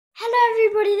Hello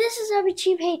everybody, this is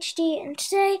AbiTube HD and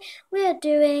today we are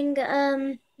doing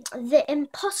the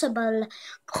impossible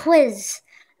quiz.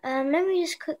 Let me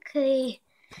just quickly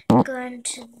go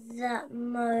into that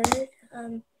mode.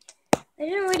 I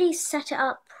didn't really set it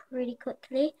up really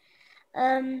quickly.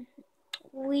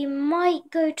 We might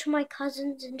go to my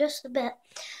cousins in just a bit.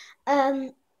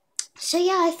 So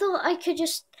yeah, I thought I could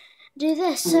just do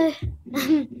this. So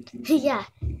yeah.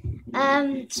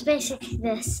 It's basically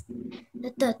this.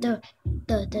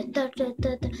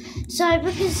 So,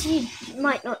 because you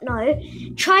might not know,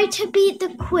 try to beat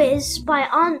the quiz by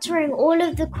answering all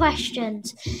of the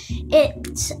questions.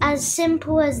 It's as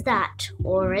simple as that,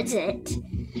 or is it?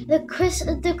 The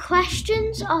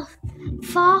questions are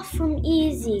far from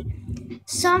easy.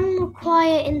 Some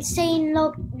require insane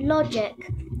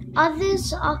logic.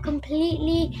 Others are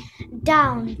completely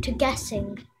down to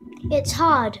guessing. It's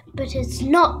hard, but it's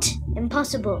not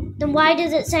impossible. Then why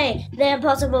does it say the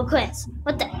impossible quiz?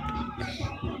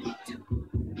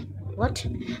 What?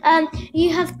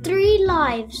 You have 3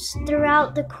 lives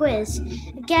throughout the quiz.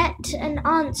 Get an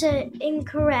answer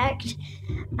incorrect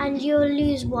and you'll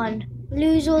lose 1.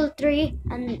 Lose all 3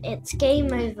 and it's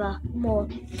game over. More.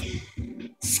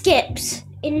 Skips.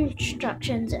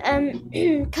 Instructions.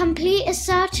 Complete a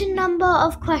certain number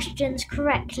of questions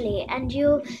correctly and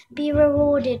you'll be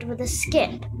rewarded with a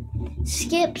skip.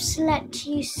 Skips let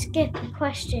you skip a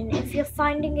question if you're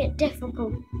finding it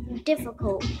difficult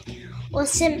or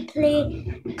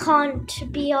simply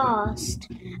can't be asked.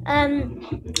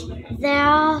 There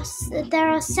are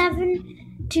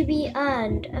 7 to be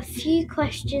earned. A few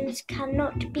questions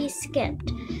cannot be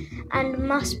skipped and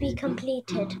must be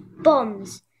completed. Bomb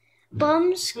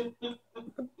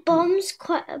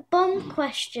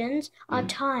questions are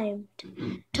timed.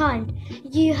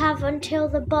 You have until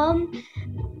the bomb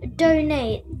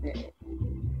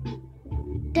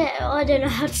I don't know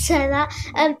how to say that.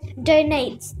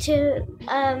 Donates to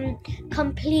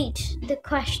complete the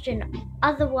question.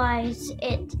 Otherwise,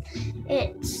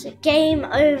 it's game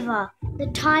over. The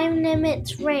time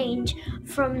limits range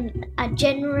from a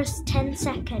generous 10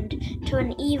 second to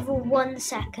an evil 1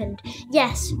 second.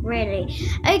 Yes, really.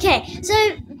 Okay, so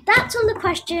that's all the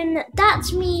question.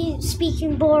 That's me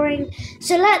speaking boring.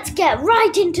 So let's get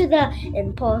right into the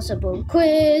impossible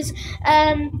quiz.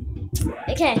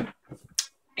 Okay.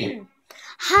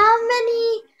 How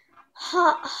many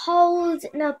holes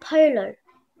in a polo?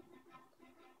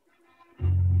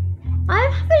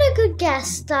 I'm having a good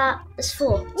guess that it's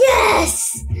 4.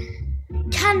 Yes!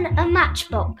 Can a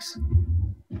matchbox?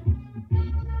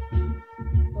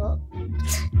 What?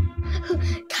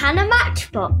 Can a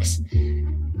matchbox?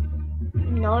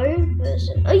 No.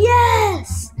 Oh,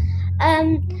 yes!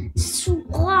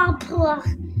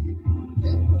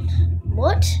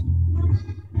 What?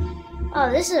 Oh,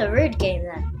 this is a rude game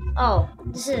then. Oh,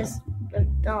 this is...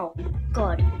 Oh,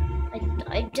 God.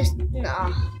 I just...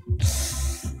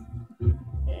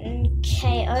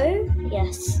 KO?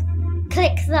 Yes.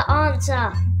 Click the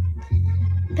answer.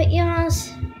 Put your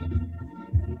mouse...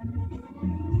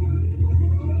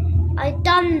 I've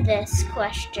done this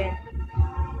question.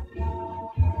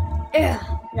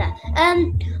 Ugh, there.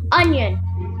 Onion.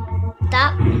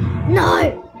 That...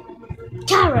 No!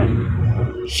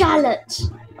 Carrot. Shallot.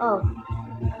 Oh.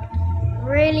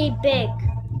 Really big.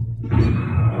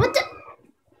 What the...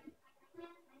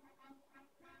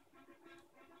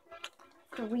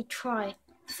 Could we try?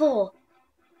 4.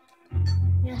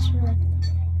 Yes, really.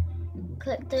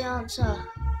 Click the answer.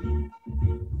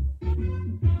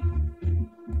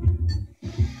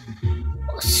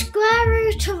 Square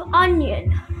root of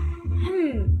onion.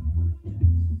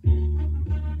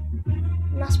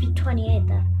 Must be 28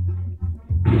 then.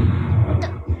 What the...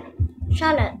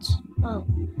 Shallots. Oh.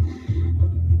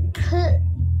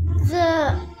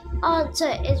 The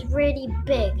answer is really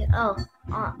big. Oh,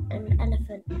 an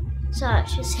elephant.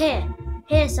 Search is here.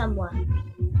 Here somewhere.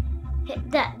 Here,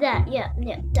 there, yeah,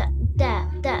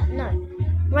 there, no.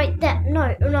 Right there,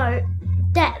 no,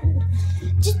 there.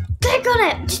 Just click on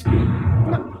it. Just,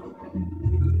 no.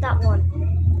 That one.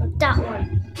 Oh, that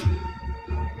one.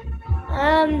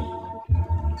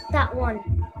 That one.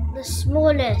 The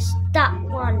smallest. That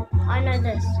one. I know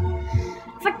this.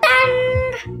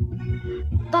 Verdammt!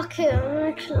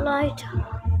 Bucket lighter.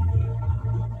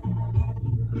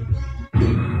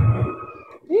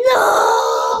 No!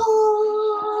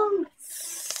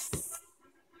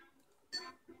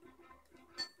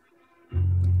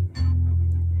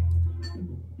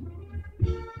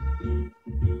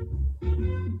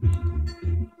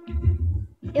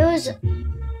 It was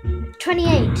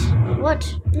 28. What?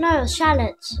 No,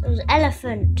 shallots. It was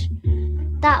elephant.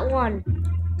 That one.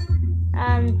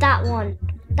 That one.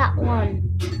 That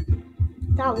one.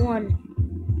 That one.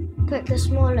 Click the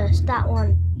smallest. That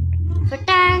one.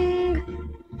 Fa-dang!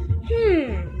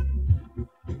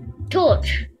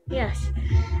 Torch. Yes.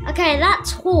 Okay,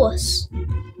 that's horse.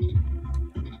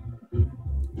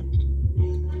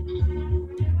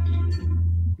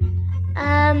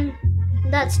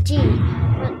 That's G.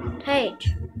 What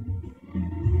page?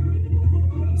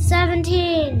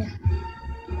 17.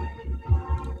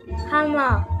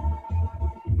 Hammer.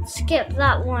 Skip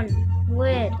that one.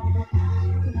 Weird.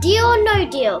 Deal or no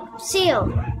deal?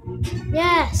 Seal.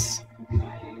 Yes.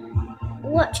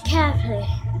 Watch carefully.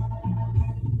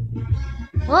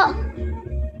 What?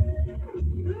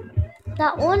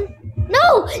 That one?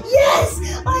 No! Yes!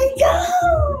 I go!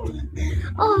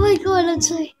 Oh my god, I'm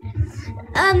sorry.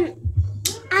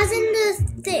 As in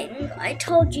the thing, I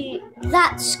told you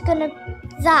that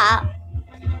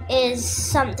is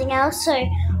something else, so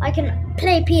I can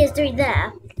play PS3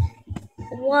 there,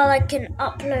 while I can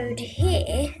upload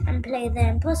here and play the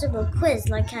Impossible Quiz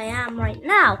like I am right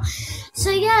now. So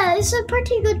yeah, it's a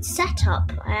pretty good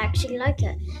setup. I actually like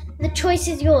it. The choice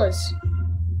is yours.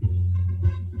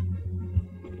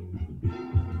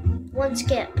 One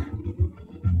skip.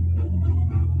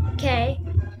 Okay.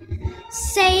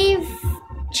 Save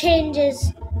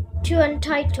changes to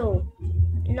untitled.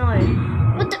 No.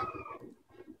 What the?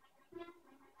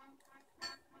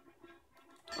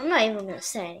 I'm not even going to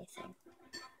say anything.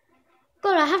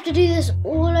 God, I have to do this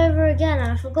all over again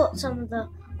and I forgot some of the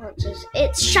answers.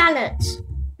 It's shallots.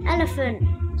 Elephant.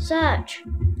 Search.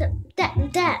 There.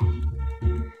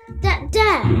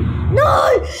 No!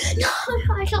 No,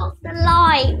 I lost the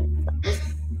life.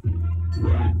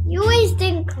 You always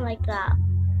think like that.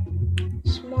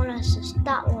 Smallest is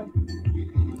that one.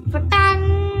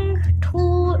 Fa-dang!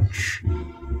 Torch.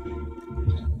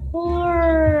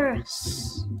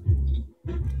 Horse.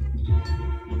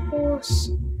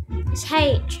 Horse is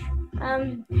H.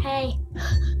 Hey.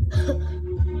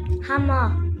 Hammer.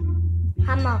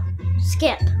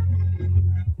 Skip.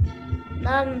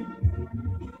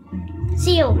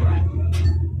 Seal.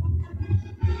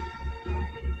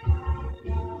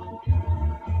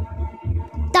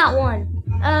 That one.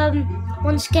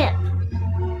 One skip.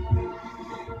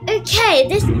 Okay,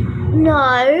 this.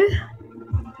 No.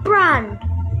 Brand.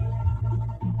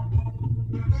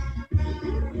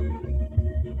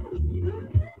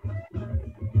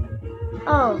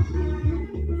 Oh.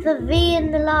 The V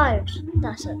in the lives.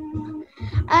 That's it.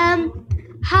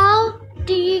 How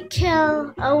do you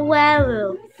kill a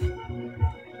werewolf?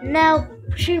 Nail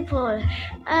shoe polish.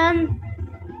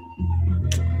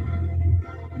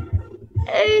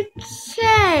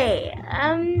 Okay.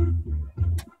 I'm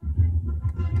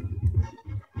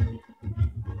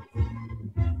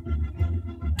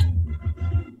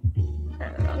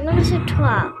gonna say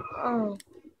 12. Oh.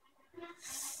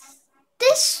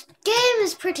 This game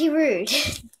is pretty rude.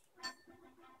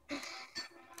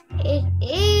 It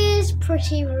is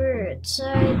pretty rude, so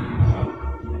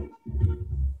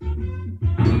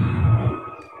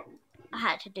I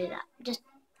had to do that. Just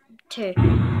two.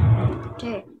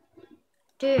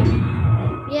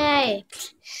 Yay.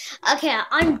 Okay,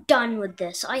 I'm done with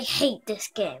this. I hate this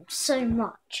game so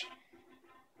much.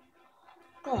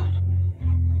 God.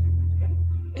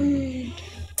 Okay,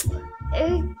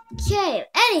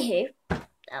 anywho.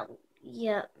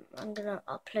 Yeah, I'm gonna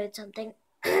upload something.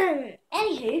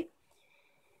 Anywho.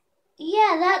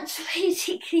 Yeah, that's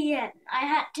basically it. I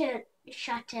had to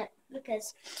shut it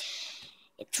because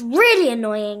it's really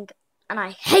annoying and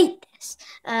I hate this.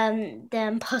 The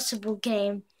Impossible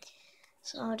game.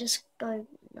 So I'll just go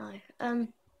now.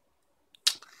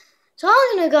 So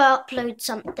I'm gonna go upload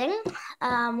something.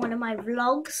 One of my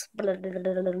vlogs.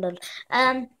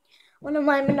 One of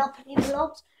my Monopoly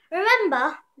vlogs.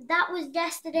 Remember, that was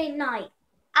yesterday night.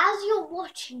 As you're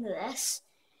watching this,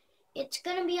 it's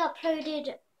gonna be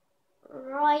uploaded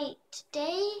right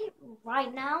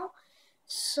now.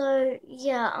 So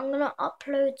yeah, I'm gonna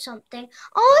upload something.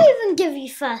 I'll even give you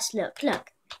first look.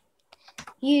 Look,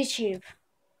 YouTube.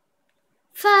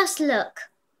 First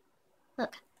look.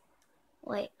 Look.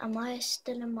 Wait, am I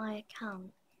still in my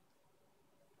account?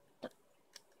 Look.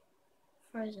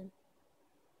 Frozen.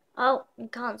 Oh, you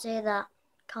can't see that.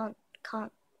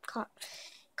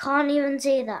 Can't even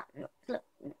see that. Look.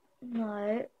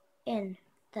 No, in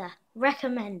there.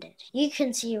 Recommended. You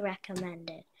can see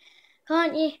recommended.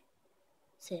 Can't you?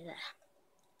 See there.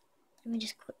 Let me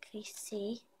just quickly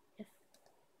see if...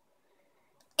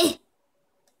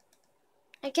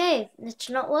 Okay, it's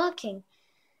not working.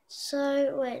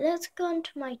 So, wait, let's go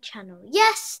onto my channel.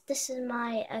 Yes, this is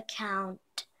my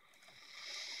account.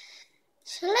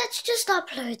 So let's just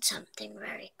upload something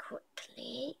very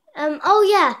quickly. Oh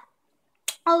yeah.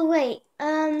 Oh wait.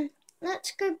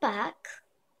 Let's go back.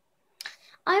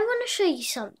 I want to show you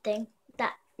something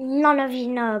that none of you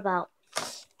know about.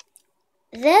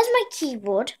 There's my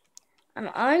keyboard, and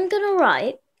I'm gonna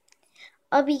write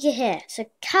Abby here. So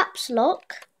caps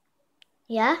lock.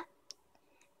 Yeah.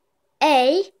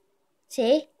 A.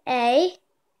 See? A.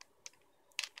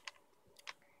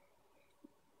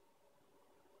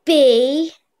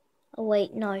 B. Oh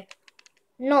wait, no.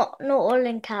 Not all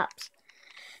in caps.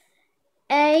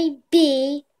 A,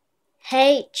 B,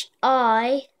 H,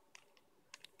 I.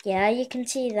 Yeah, you can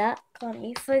see that, can't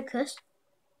you? Focus.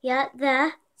 Yeah,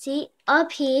 there. See,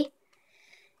 up here.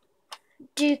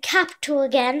 Do capital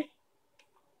again.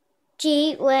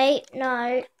 G, wait,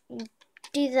 no.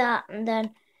 Do that, and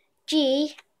then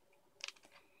G,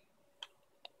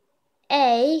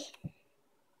 A,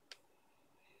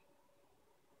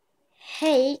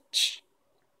 H,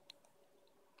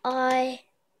 I,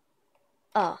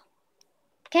 R.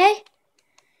 Okay?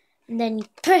 And then you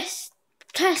press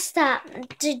that.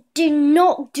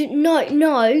 No,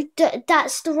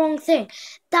 that's the wrong thing.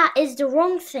 That is the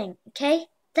wrong thing, okay?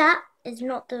 That is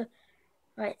not the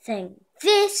right thing.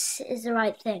 This is the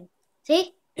right thing.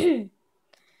 See?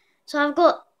 So I've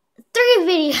got 3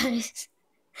 videos.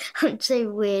 I'm so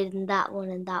weird, and that one,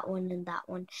 and that one, and that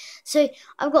one. So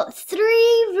I've got 3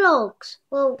 vlogs.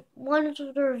 Well, one's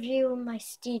with a review on my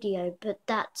studio, but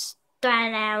that's the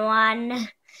one.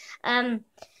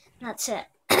 That's it.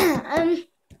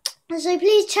 So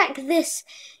please check this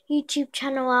YouTube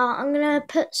channel out. I'm gonna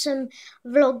put some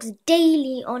vlogs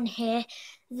daily on here.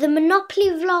 The Monopoly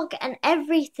vlog and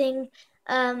everything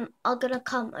are gonna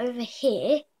come over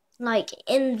here, like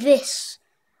in this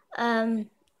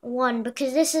one,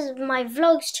 because this is my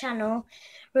vlogs channel,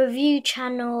 review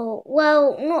channel.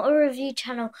 Well, not a review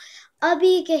channel.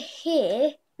 Abby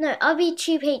here. No,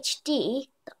 AbbyTube HD.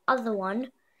 The other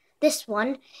one. This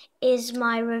one is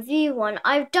my review one.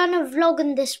 I've done a vlog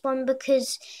on this one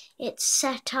because it's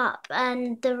set up,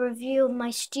 and the review of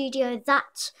my studio,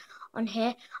 that's on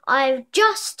here. I've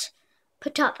just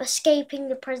put up Escaping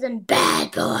the Prison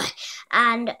Bad Boy,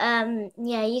 and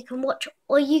yeah, you can watch,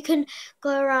 or you can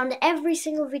go around every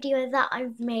single video that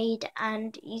I've made,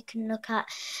 and you can look at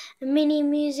mini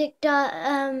music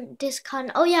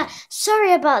discount. Oh yeah,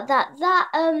 sorry about that.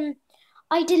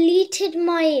 I deleted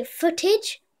my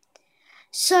footage,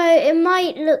 so it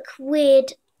might look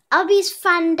weird. Abby's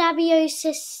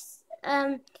Fandabiosis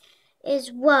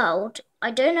is world. I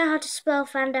don't know how to spell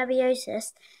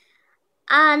Fandabiosis.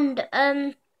 And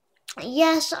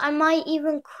yes, I might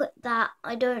even quit that.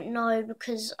 I don't know,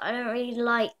 because I don't really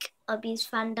like Abby's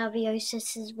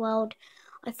Fandabiosis' world.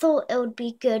 I thought it would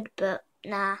be good, but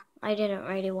nah, I didn't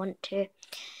really want to.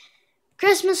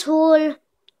 Christmas haul,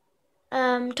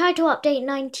 title update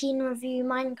 19 review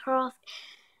Minecraft.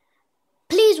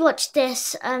 Please watch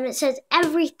this. It says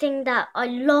everything that I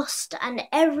lost and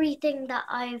everything that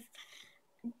I've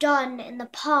done in the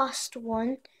past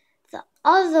one. The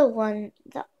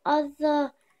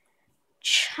other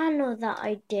channel that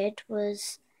I did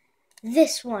was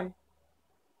this one.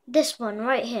 This one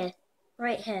right here.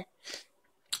 Right here.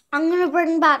 I'm going to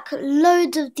bring back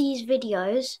loads of these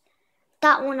videos.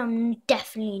 That one I'm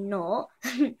definitely not.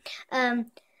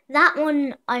 That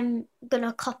one I'm going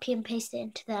to copy and paste it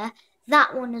into there.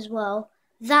 That one as well.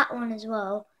 That one as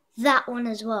well. That one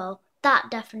as well. That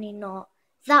definitely not.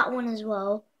 That one as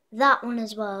well. That one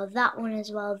as well. That one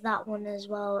as well. That one as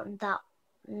well. And that.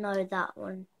 No, that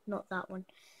one. Not that one.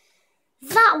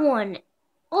 That one.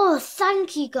 Oh,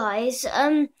 thank you guys.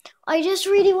 I just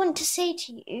really want to say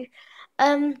to you,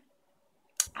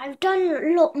 I've done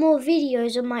a lot more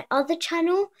videos on my other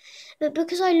channel, but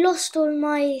because I lost all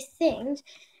my things,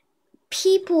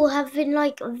 people have been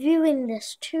like viewing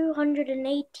this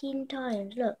 218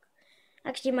 times. Look,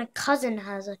 actually my cousin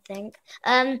has, I think.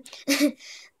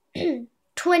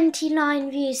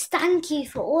 29 views. Thank you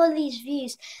for all these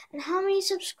views. And how many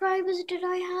subscribers did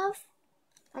I have?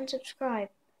 Unsubscribe.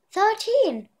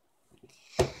 13.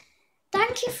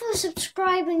 Thank you for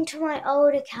subscribing to my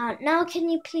old account. Now can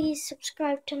you please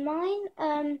subscribe to mine?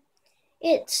 I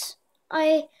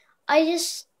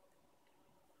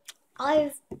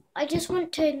just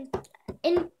want to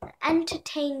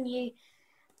entertain you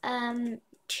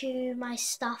to my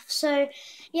stuff. So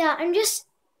yeah, I'm just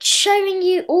showing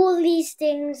you all these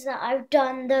things that I've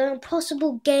done, the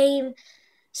impossible game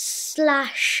 /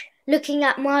 looking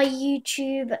at my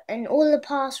YouTube and all the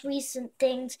past recent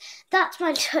things. That's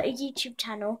my YouTube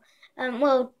channel,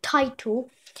 well, title.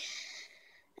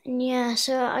 And yeah,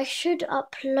 so I should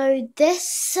upload this.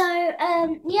 So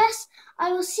yes,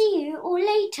 I will see you all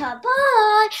later.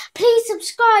 Bye. Please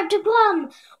subscribe to become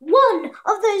one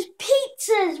of those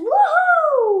pizzas. Woohoo!